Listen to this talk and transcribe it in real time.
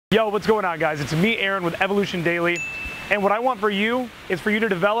Yo, what's going on, guys? It's me, Aaron, with Evolution Daily, and what I want for you is for you to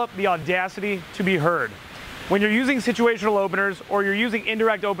develop the audacity to be heard. When you're using situational openers or you're using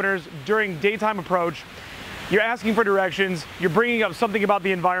indirect openers during daytime approach, you're asking for directions, you're bringing up something about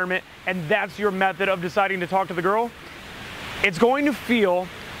the environment, and that's your method of deciding to talk to the girl. It's going to feel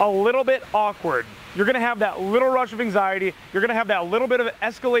a little bit awkward. You're going to have that little rush of anxiety. You're going to have that little bit of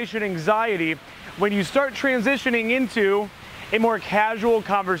escalation anxiety when you start transitioning into a more casual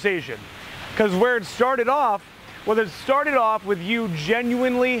conversation. Because where it started off, with you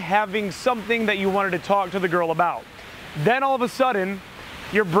genuinely having something that you wanted to talk to the girl about. Then all of a sudden,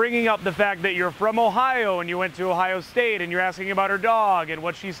 you're bringing up the fact that you're from Ohio and you went to Ohio State and you're asking about her dog and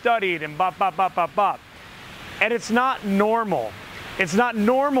what she studied and bop, bop, bop, bop, bop. And it's not normal. It's not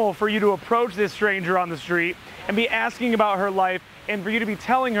normal for you to approach this stranger on the street and be asking about her life and for you to be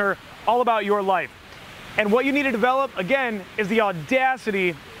telling her all about your life. And what you need to develop, again, is the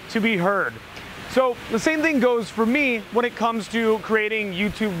audacity to be heard. So the same thing goes for me when it comes to creating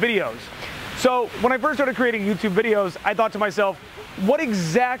YouTube videos. So when I first started creating YouTube videos, I thought to myself, what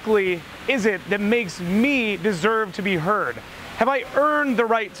exactly is it that makes me deserve to be heard? Have I earned the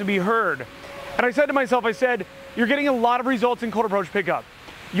right to be heard? And I said to myself, you're getting a lot of results in cold approach pickup.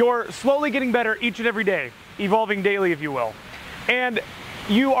 You're slowly getting better each and every day, evolving daily, if you will. And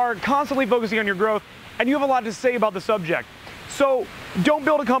you are constantly focusing on your growth, and you have a lot to say about the subject. So don't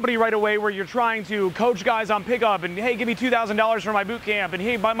build a company right away where you're trying to coach guys on pickup and, hey, give me $2,000 for my boot camp and,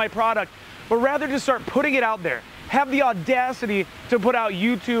 hey, buy my product. But rather just start putting it out there. Have the audacity to put out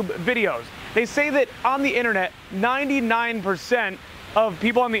YouTube videos. They say that on the internet, 99% of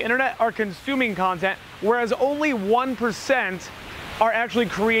people on the internet are consuming content, whereas only 1% are actually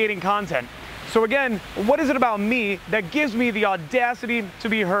creating content. So again, what is it about me that gives me the audacity to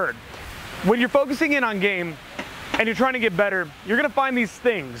be heard? When you're focusing in on game and you're trying to get better, you're gonna find these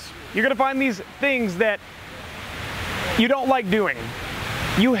things. You're gonna find these things that you don't like doing.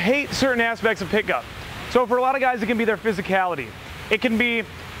 You hate certain aspects of pickup. So for a lot of guys, it can be their physicality. It can be,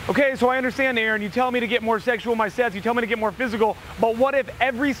 okay, so I understand, Aaron, you tell me to get more sexual in my sets, you tell me to get more physical, but what if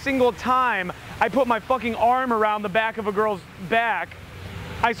every single time I put my fucking arm around the back of a girl's back,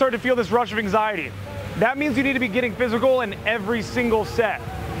 I start to feel this rush of anxiety? That means you need to be getting physical in every single set.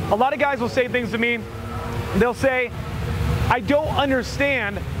 A lot of guys will say things to me. They'll say, I don't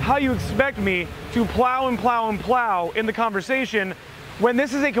understand how you expect me to plow and plow and plow in the conversation when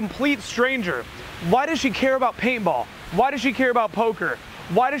this is a complete stranger. Why does she care about paintball? Why does she care about poker?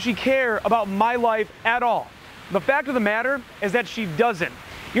 Why does she care about my life at all? The fact of the matter is that she doesn't.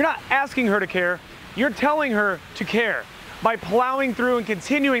 You're not asking her to care. You're telling her to care by plowing through and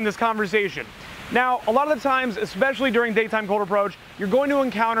continuing this conversation. Now, a lot of the times, especially during daytime cold approach, you're going to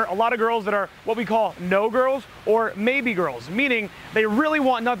encounter a lot of girls that are what we call no girls or maybe girls, meaning they really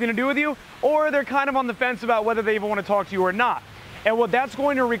want nothing to do with you, or they're kind of on the fence about whether they even want to talk to you or not. And what that's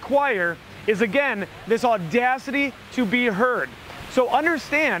going to require is, again, this audacity to be heard. So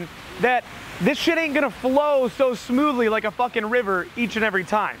understand that this shit ain't gonna flow so smoothly like a fucking river each and every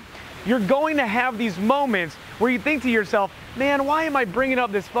time. You're going to have these moments where you think to yourself, man, why am I bringing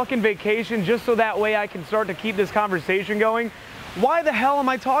up this fucking vacation just so that way I can start to keep this conversation going? Why the hell am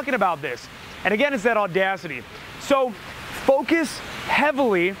I talking about this? And again, it's that audacity. So focus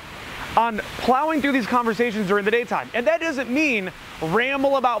heavily on plowing through these conversations during the daytime. And that doesn't mean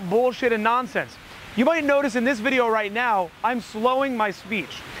ramble about bullshit and nonsense. You might notice in this video right now, I'm slowing my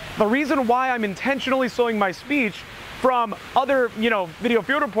speech. The reason why I'm intentionally slowing my speech from other, video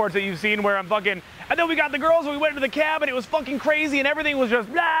field reports that you've seen where I'm fucking, and then we got the girls and we went to the cab and it was fucking crazy and everything was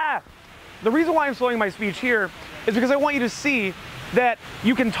just blah. The reason why I'm slowing my speech here is because I want you to see that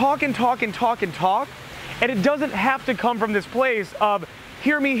you can talk and talk and talk and talk, and it doesn't have to come from this place of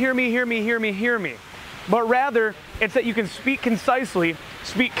hear me, hear me, hear me, hear me, hear me. But rather, it's that you can speak concisely,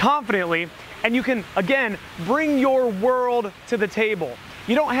 speak confidently, and you can, again, bring your world to the table.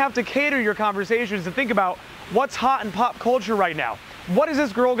 You don't have to cater your conversations to think about what's hot in pop culture right now. What is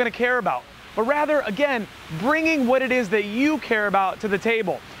this girl gonna care about? But rather, again, bringing what it is that you care about to the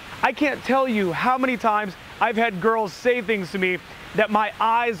table. I can't tell you how many times I've had girls say things to me that my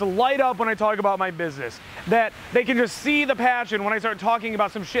eyes light up when I talk about my business, that they can just see the passion when I start talking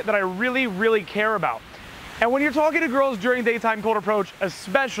about some shit that I really, really care about. And when you're talking to girls during daytime cold approach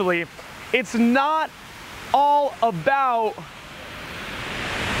especially, it's not all about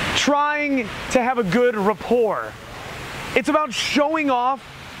trying to have a good rapport. It's about showing off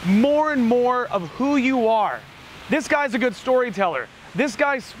more and more of who you are. This guy's a good storyteller. This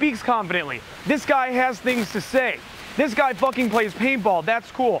guy speaks confidently. This guy has things to say. This guy fucking plays paintball. That's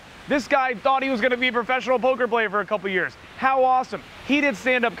cool. This guy thought he was going to be a professional poker player for a couple years. How awesome. He did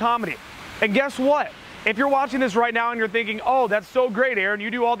stand-up comedy. And guess what? If you're watching this right now and you're thinking, oh, that's so great, Aaron, you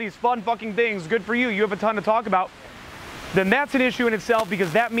do all these fun fucking things, good for you, you have a ton to talk about, then that's an issue in itself,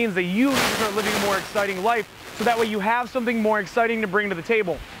 because that means that you need to start living a more exciting life, so that way you have something more exciting to bring to the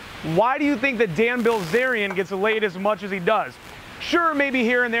table. Why do you think that Dan Bilzerian gets laid as much as he does? Sure, maybe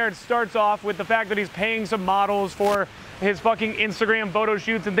here and there it starts off with the fact that he's paying some models for his fucking Instagram photo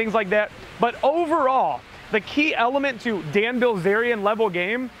shoots and things like that, but overall, the key element to Dan Bilzerian level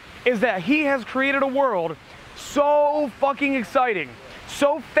game is that he has created a world so fucking exciting,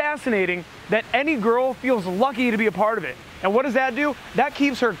 so fascinating, that any girl feels lucky to be a part of it. And what does that do? That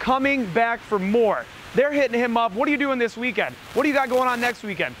keeps her coming back for more. They're hitting him up. What are you doing this weekend? What do you got going on next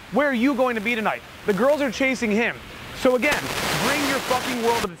weekend? Where are you going to be tonight? The girls are chasing him. So again, bring your fucking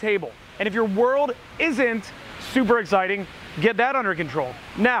world to the table. And if your world isn't super exciting, get that under control.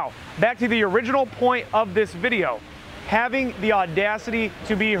 Now, back to the original point of this video, having the audacity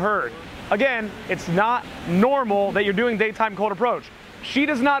to be heard. Again, it's not normal that you're doing daytime cold approach. She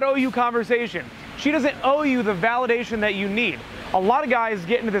does not owe you conversation. She doesn't owe you the validation that you need. A lot of guys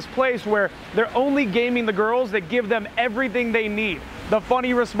get into this place where they're only gaming the girls that give them everything they need. The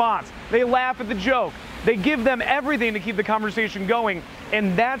funny response, they laugh at the joke, they give them everything to keep the conversation going,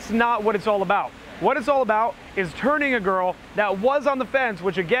 and that's not what it's all about. What it's all about is turning a girl that was on the fence,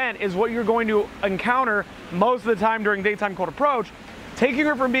 which again is what you're going to encounter most of the time during daytime cold approach, taking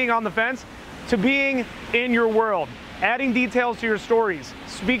her from being on the fence to being in your world, adding details to your stories,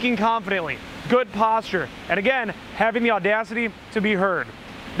 speaking confidently, good posture, and again, having the audacity to be heard.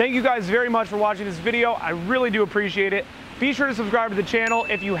 Thank you guys very much for watching this video. I really do appreciate it. Be sure to subscribe to the channel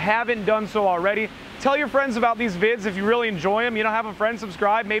if you haven't done so already. Tell your friends about these vids if you really enjoy them. You know, have a friend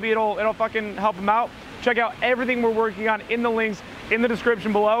subscribe. Maybe it'll fucking help them out. Check out everything we're working on in the links in the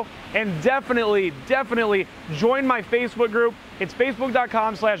description below. And definitely join my Facebook group. It's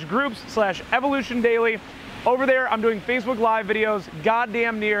facebook.com/groups/evolutiondaily. Over there, I'm doing Facebook Live videos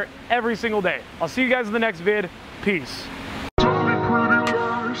goddamn near every single day. I'll see you guys in the next vid. Peace.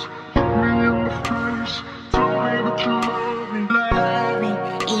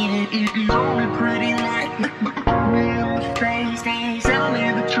 Pretty like me in the face.